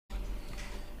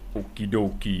Okie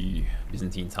dokie.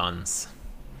 Byzantines Huns.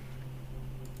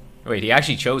 Wait, he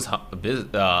actually chose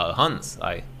Huns.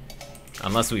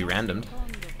 Unless we randomed.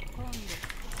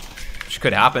 Which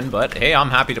could happen, but hey, I'm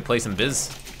happy to play some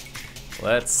Biz.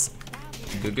 Let's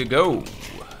go.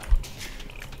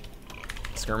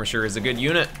 Skirmisher is a good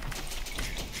unit.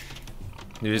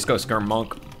 You just go Skirm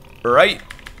Monk. Right.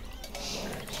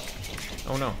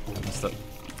 Oh no, I messed up.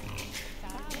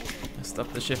 Messed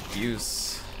up the shift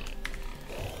use.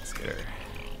 Let's get our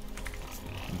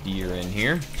deer in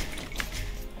here.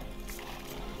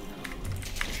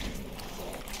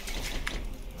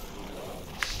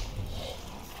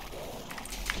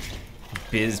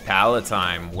 Biz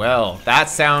Palatine. Well, that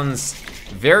sounds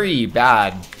very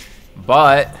bad,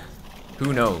 but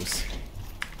who knows?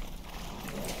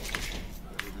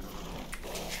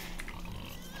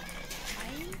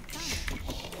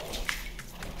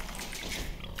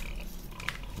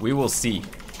 We will see.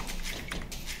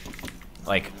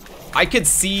 Like, I could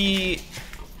see...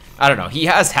 I don't know. He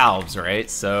has halves, right?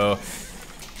 So...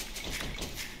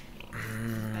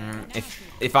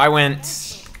 If I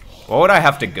went... What would I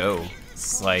have to go?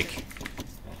 It's like...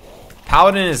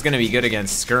 Paladin is going to be good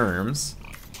against skirms.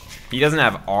 He doesn't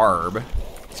have Arb.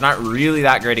 It's not really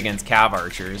that great against Cav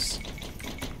archers.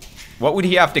 What would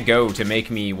he have to go to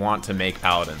make me want to make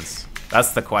Paladins?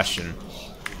 That's the question.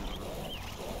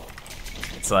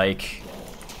 It's like,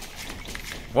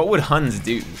 what would Huns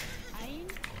do?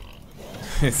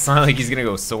 It's not like he's gonna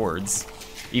go swords.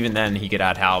 Even then, he could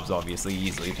add halves, obviously,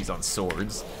 easily if he's on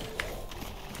swords.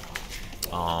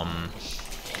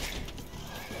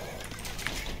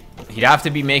 He'd have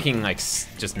to be making, like,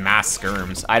 just mass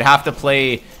skirms. I'd have to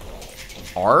play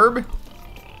Arb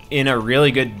in a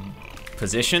really good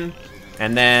position,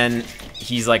 and then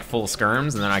he's, like, full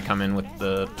skirms, and then I come in with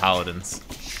the Paladins.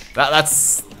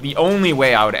 That's the only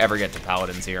way I would ever get to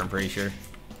Paladins here, I'm pretty sure.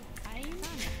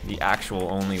 The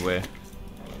actual only way.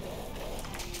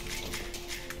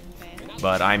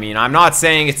 But, I mean, I'm not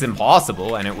saying it's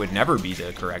impossible, and it would never be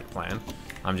the correct plan.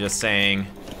 I'm just saying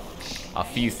a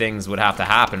few things would have to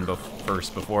happen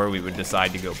first before we would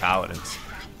decide to go Paladins.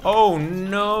 Oh,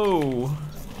 no!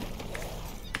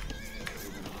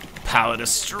 Pala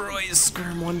destroys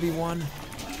Skirm 1v1.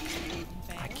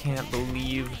 I can't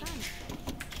believe...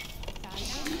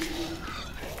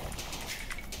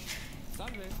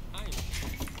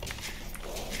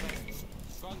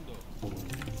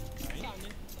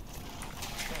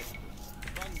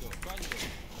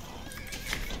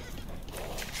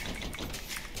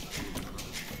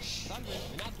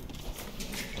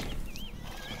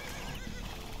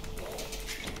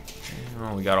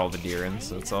 Oh, we got all the deer in,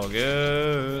 so it's all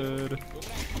good.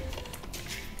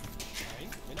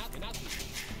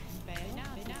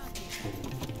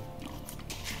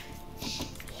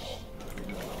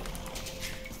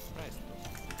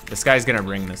 This guy's gonna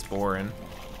bring this boar in.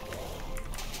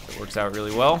 It works out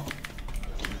really well.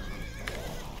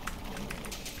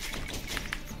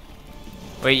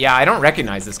 Wait, yeah, I don't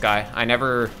recognize this guy. I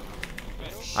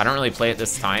don't really play it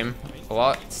this time a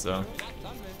lot, so.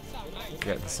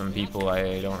 Get some people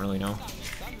I don't really know.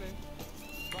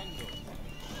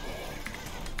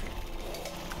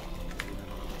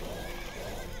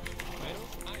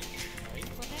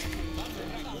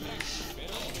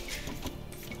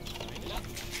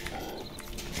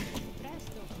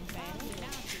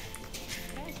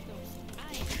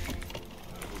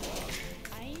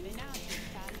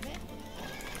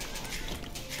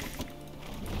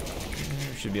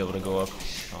 Should be able to go up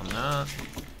on that.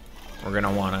 We're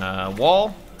gonna want to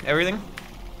wall everything.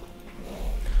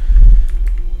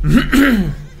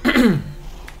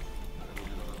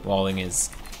 Walling is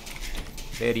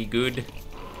very good,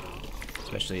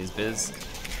 especially his biz.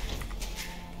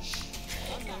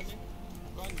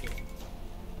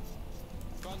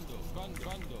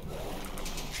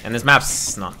 And this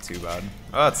map's not too bad.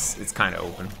 Oh, it's kind of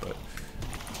open, but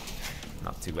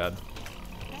not too bad.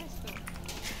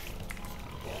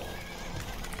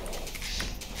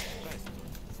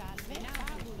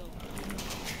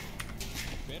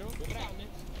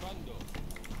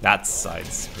 That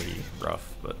side's pretty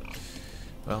rough, but,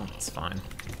 well, it's fine.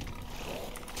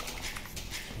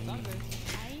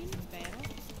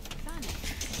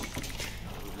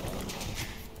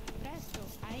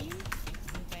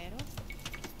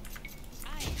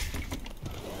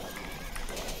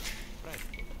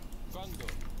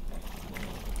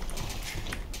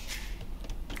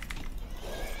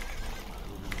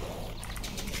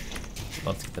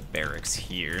 Love to get the barracks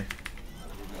here.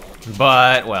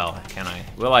 But, well,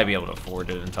 will I be able to afford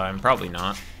it in time? Probably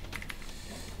not.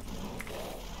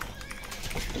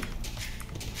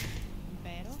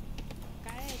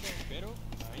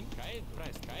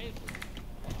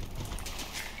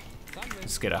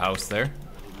 Just get a house there.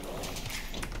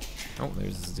 Oh,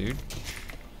 there's this dude.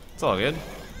 It's all good.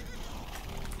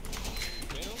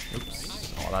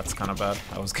 Oops. Oh, that's kind of bad.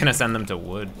 I was gonna send them to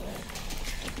wood.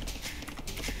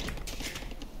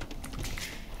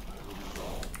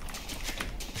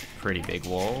 Pretty big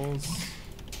walls.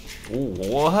 Ooh,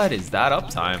 what is that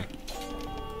uptime?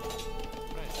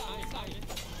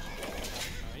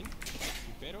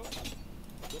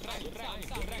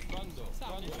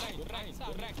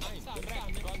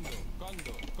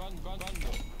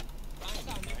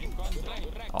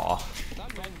 Oh,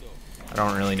 I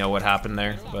don't really know what happened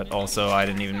there, but also I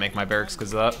didn't even make my barracks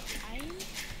because of that.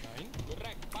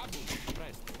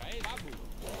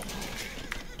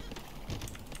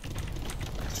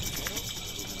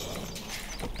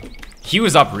 He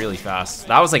was up really fast.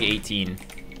 That was like 18.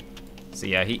 So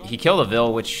yeah, he killed a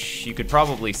Vil, which you could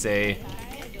probably say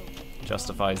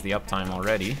justifies the uptime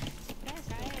already.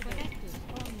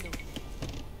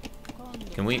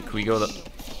 Can we go the...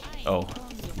 Oh.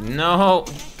 No!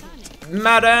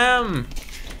 Madame!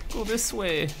 Go this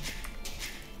way.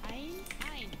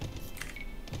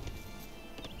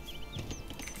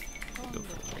 Go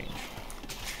for range.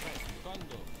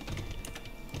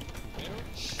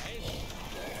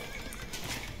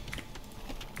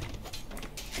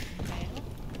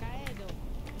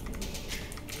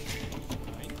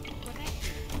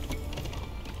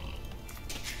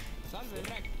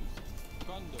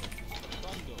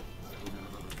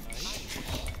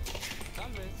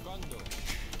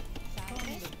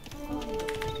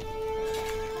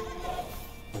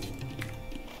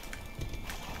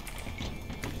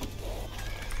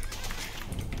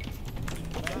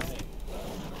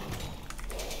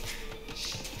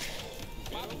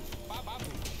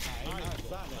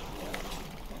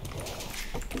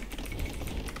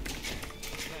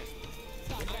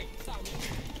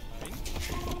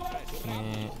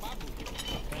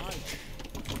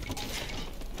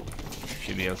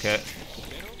 Should be okay.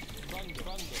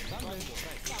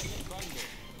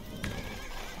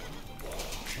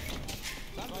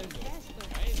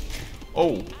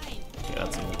 Oh, yeah,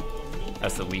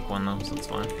 that's the weak one though, so it's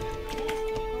fine.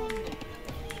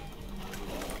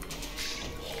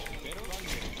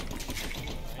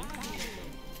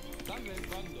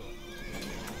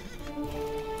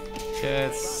 Yeah,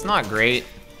 it's not great.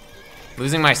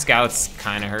 Losing my scout's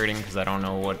kind of hurting because I don't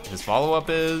know what his follow-up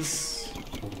is.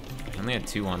 I only had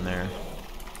 2 on there.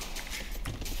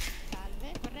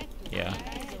 Yeah.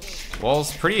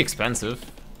 Wall's pretty expensive.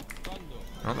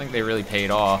 I don't think they really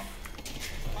paid off.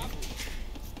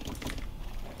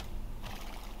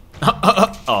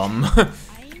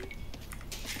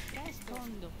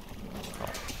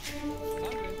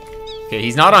 Okay,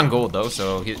 he's not on gold though,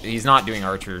 so he's not doing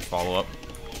archer follow-up.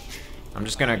 I'm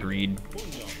just gonna greed.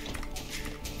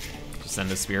 Just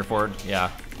send a spear forward. Yeah,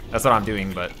 that's what I'm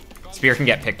doing, but spear can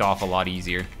get picked off a lot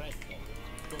easier.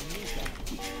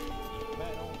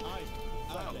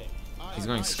 He's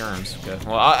going skirms. Okay.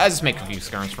 Well, I'll just make a few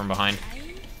skirms from behind.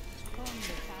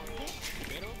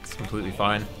 It's completely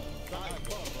fine.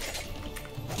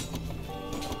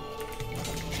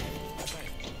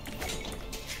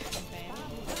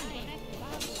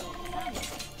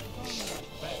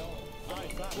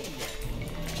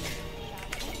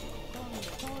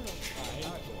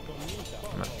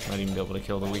 Might even be able to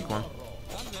kill the weak one.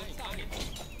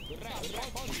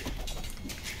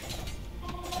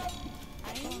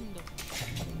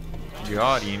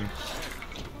 Got him.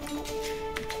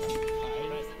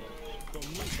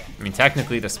 I mean,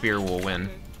 technically the spear will win.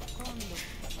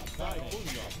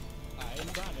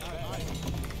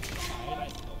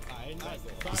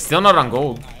 He's still not on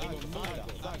gold.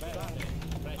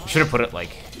 Should have put it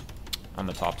like on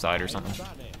the top side or something.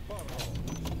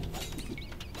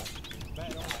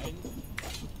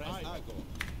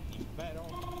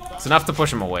 It's enough to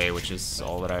push him away, which is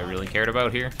all that I really cared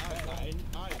about here.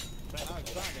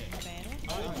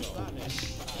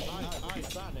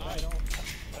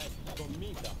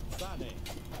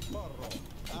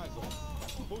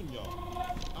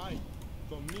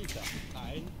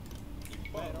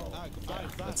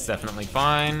 That's definitely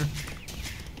fine.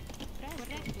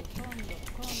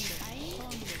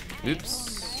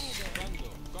 Oops.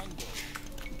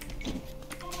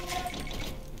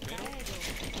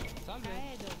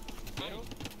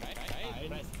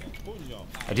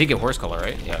 I did get horse color,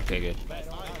 right? Yeah, okay, good. I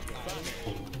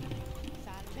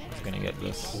was gonna get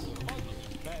this.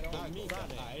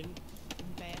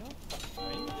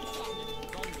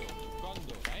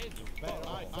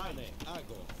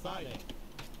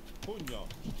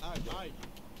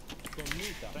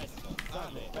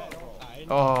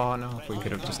 Oh no, if we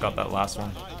could have just got that last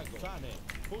one.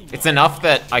 It's enough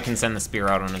that I can send the spear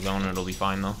out on his own and it'll be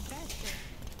fine though.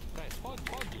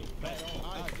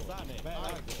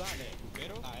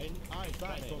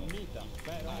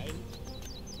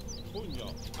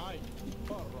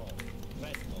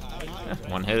 Yeah,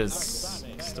 one hit is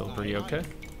still pretty okay.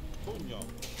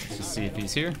 Let's just see if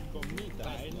he's here.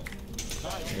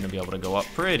 We're gonna be able to go up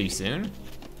pretty soon.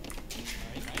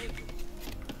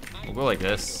 We'll go like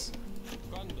this.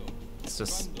 Let's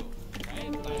just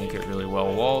make it really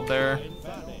well walled there.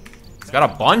 He's got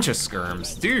a bunch of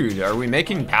skirms. Dude, are we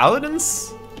making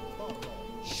paladins?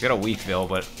 He's got a weak veil,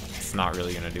 but it's not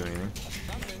really gonna do anything.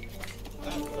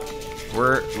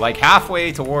 We're like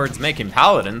halfway towards making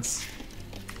paladins.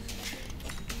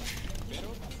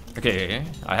 Okay,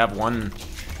 I have one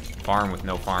farm with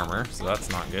no farmer, so that's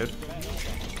not good.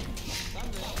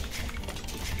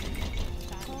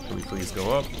 Can we please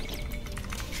go up?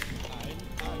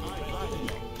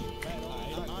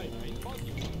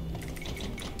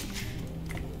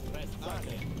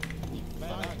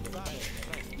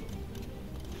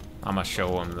 I'm gonna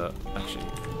show him the, actually,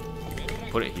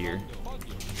 put it here.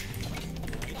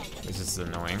 This is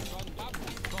annoying.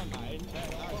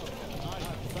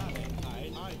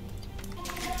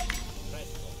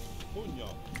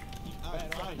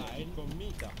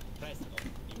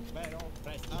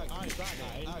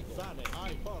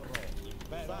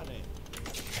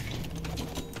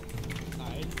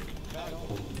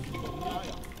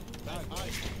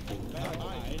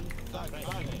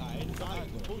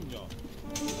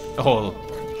 Oh,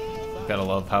 gotta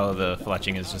love how the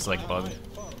fletching is just like bugged.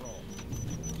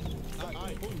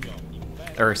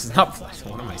 Or it's not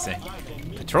fletching, what am I saying?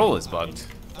 Patrol is bugged.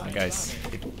 Guys,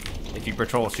 if you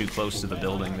patrol too close to the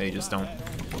building, they just don't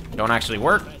actually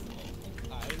work.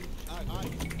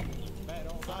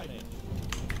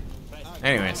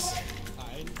 Anyways.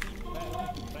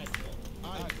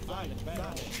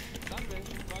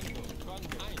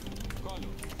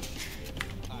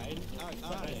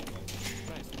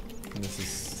 This is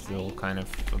still kind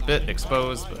of a bit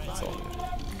exposed, but it's all good.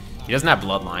 He doesn't have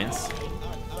bloodlines.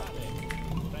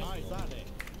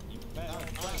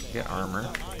 Get armor.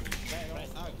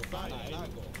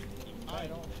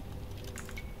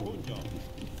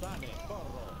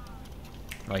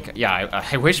 Like, yeah,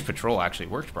 I wish patrol actually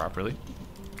worked properly.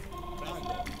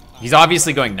 He's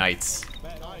obviously going knights.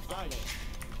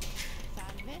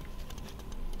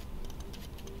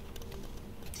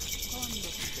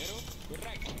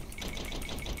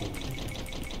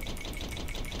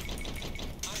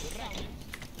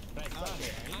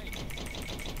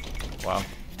 Wow.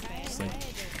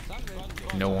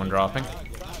 No one dropping.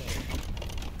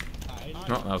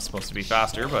 No, that was supposed to be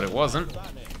faster, but it wasn't.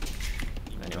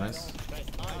 Anyways.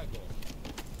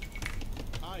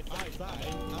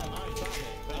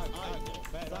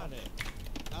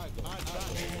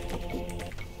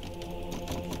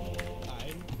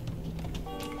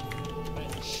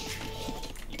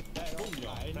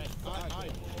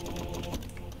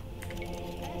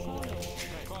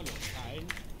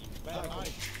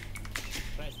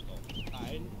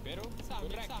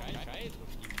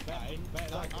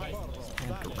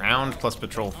 Round plus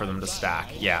patrol for them to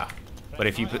stack, yeah. But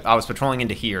if you, I was patrolling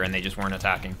into here and they just weren't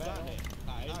attacking.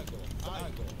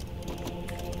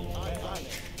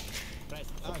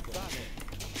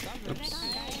 Oops.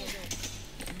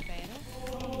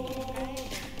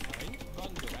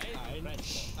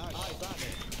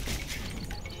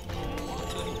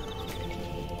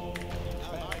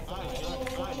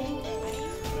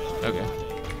 Okay.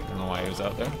 I don't know why he was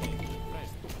out there.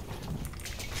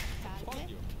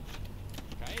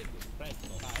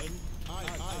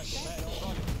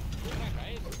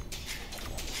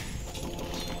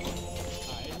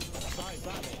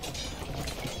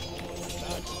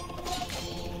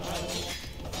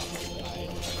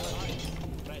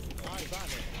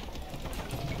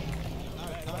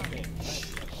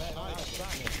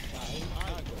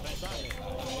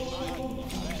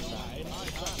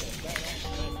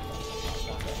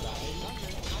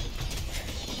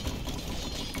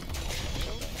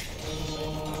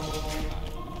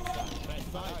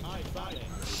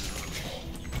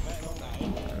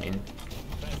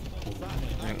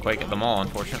 Didn't quite get them all,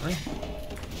 unfortunately.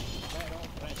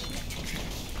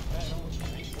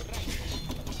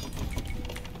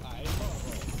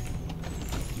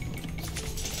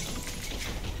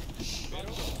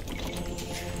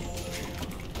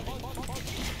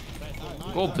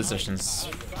 Gold position's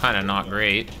kind of not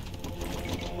great.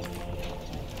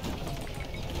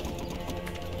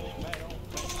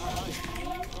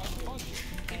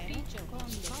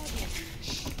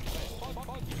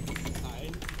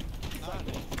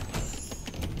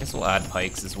 Guess we'll add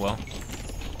pikes as well.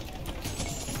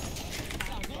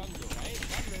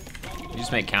 We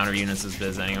just make counter units as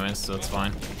biz anyways, so it's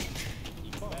fine.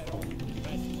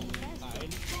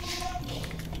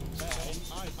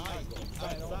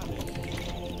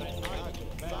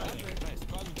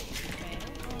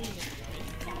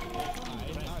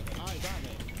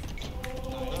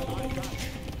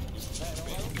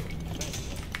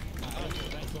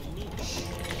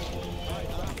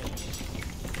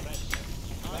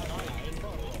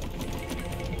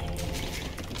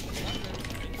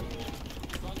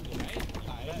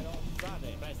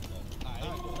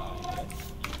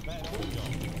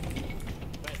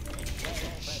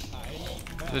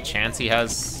 There's a chance he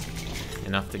has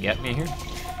enough to get me here.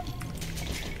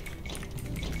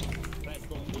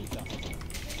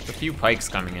 A few pikes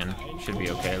coming in. Should be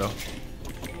okay though.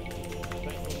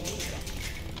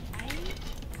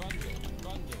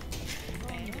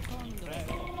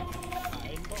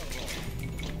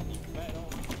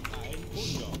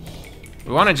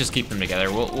 We want to just keep them together.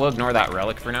 We'll ignore that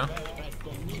relic for now.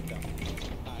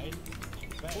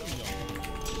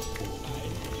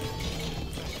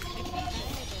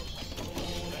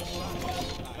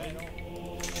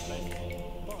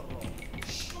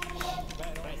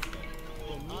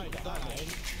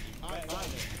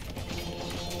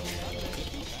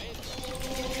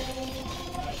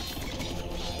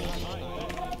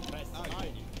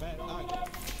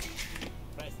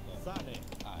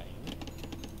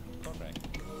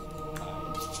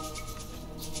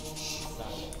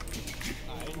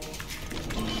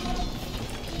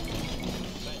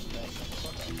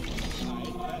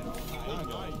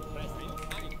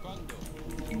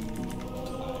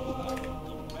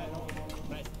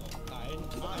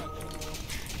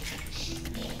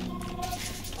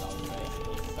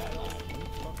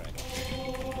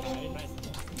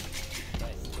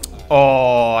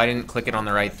 Oh, I didn't click it on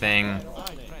the right thing.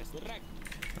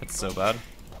 That's so bad.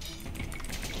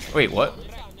 Wait, what?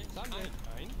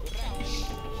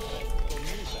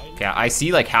 Yeah, I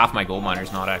see like half my gold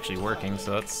miner's not actually working,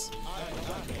 so it's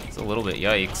a little bit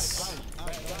yikes.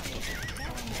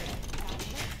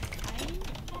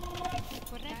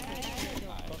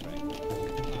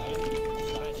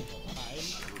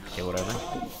 Okay, whatever.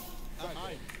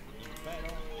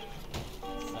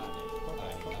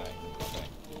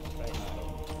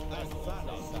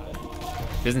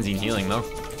 Byzantine healing though.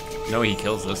 No, he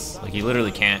kills this. Like he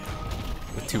literally can't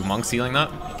with 2 monks healing that.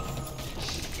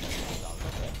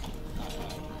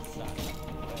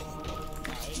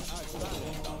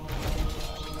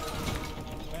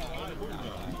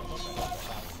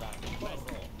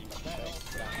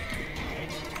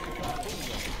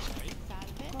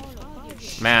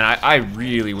 Man, I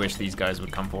really wish these guys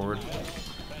would come forward.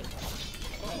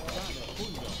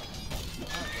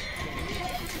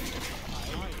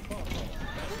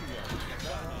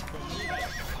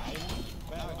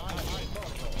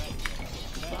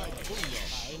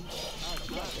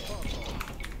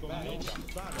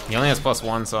 He only has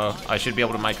 +1, so I should be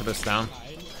able to mic this down.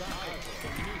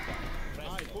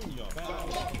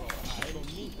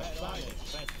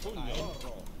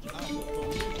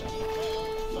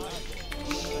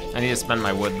 I need to spend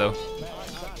my wood though.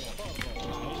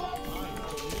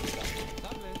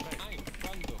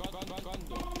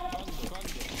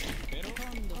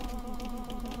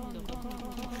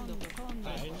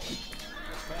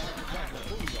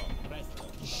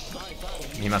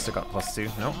 He must have got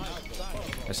 +2. Nope.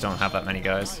 I just don't have that many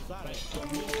guys.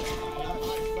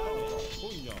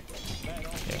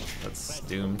 Yeah, that's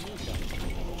doomed.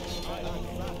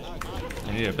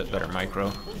 I need a bit better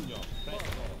micro.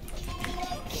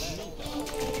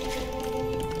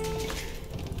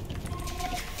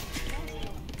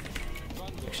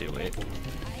 Actually, wait.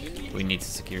 We need to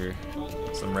secure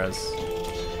some res.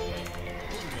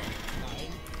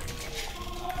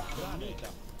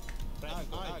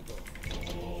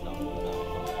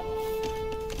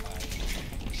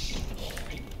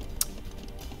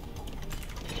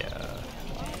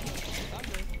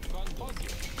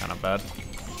 Kind of bad.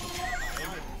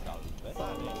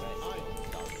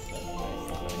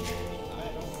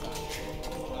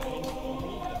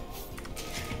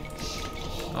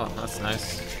 Oh, that's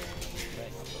nice.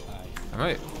 I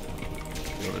might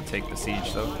be able to take the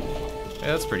siege though. Yeah,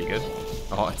 that's pretty good.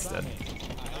 Oh, it's dead.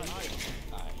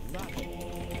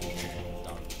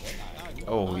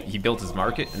 Oh, he built his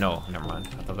market? No, never mind.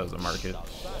 I thought that was a market.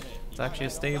 It's actually a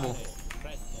stable.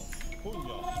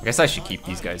 I guess I should keep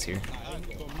these guys here.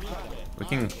 We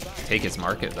can take his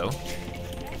market though.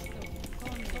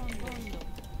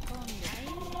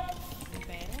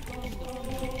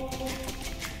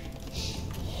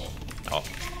 Oh.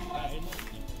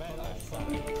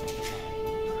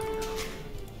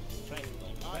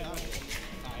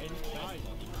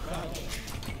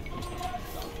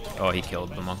 Oh, he killed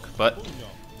the monk, but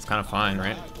it's kind of fine,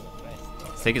 right?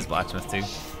 Let's take his blacksmith too.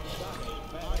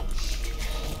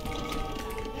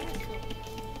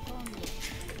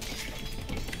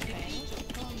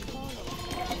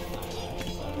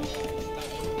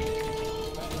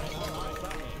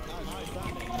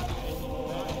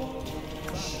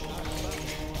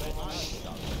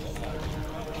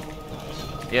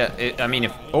 Yeah, I mean,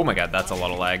 if... Oh my god, that's a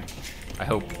lot of lag. I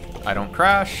hope I don't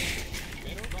crash.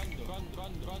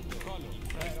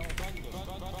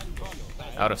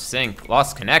 Out of sync.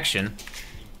 Lost connection.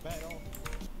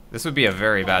 This would be a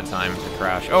very bad time to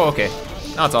crash. Oh, okay.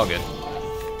 No, it's all good.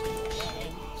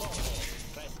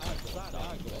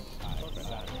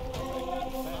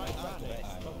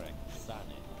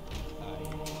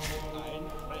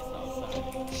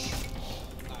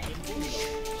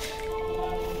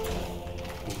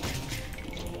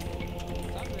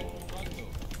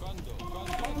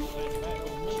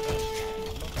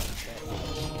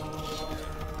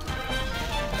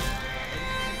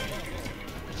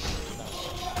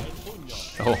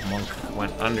 Oh, monk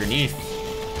went underneath.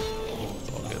 It's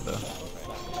all good though.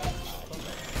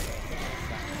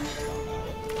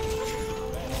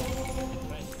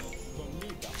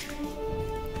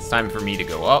 It's time for me to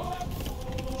go up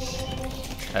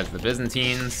as the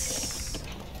Byzantines.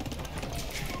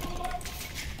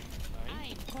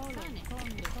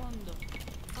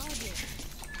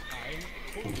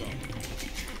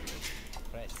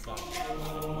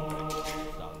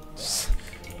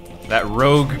 That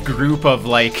rogue group of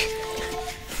like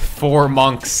 4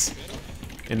 monks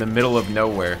in the middle of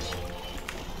nowhere.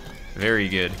 Very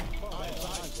good.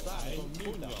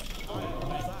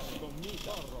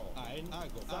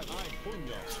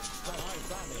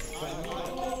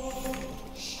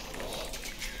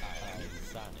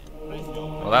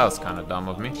 Well, that was kind of dumb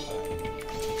of me.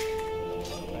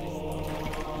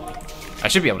 I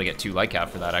should be able to get 2 light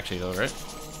cap for that actually though, right?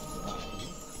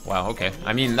 Wow, okay.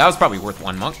 I mean, that was probably worth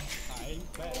 1 monk.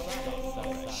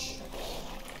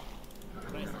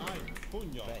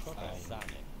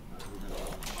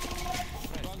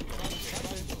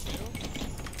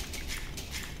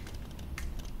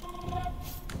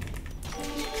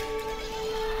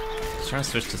 Trying to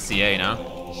switch to CA now.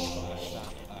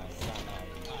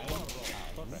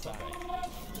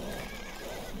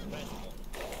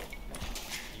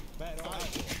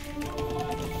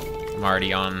 I'm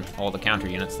already on all the counter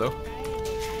units though.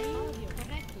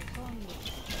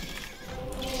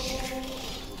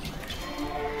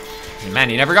 Man,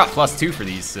 you never got +2 for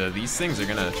these. These things are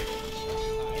gonna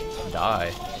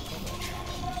die.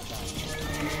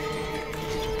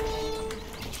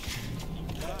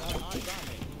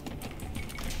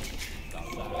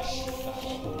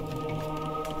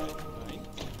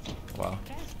 Wow.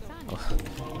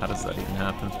 How does that even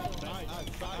happen?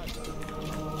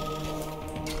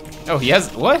 Oh, he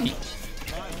has... What?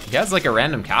 He has like a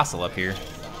random castle up here.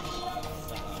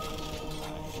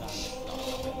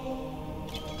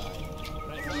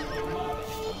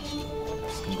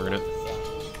 Just convert it.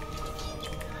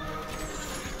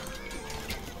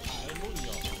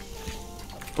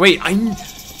 Wait,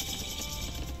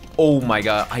 oh my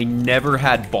god, I never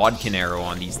had Bodkin arrow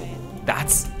on these.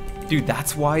 Dude,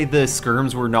 that's why the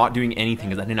skirms were not doing anything,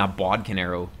 because I didn't have Bodkin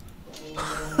arrow.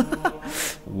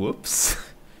 Whoops.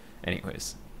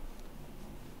 Anyways.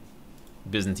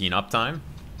 Byzantine uptime.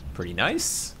 Pretty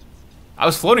nice. I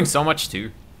was floating so much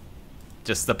too.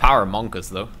 Just the power of Monkas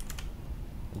though.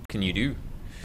 What can you do?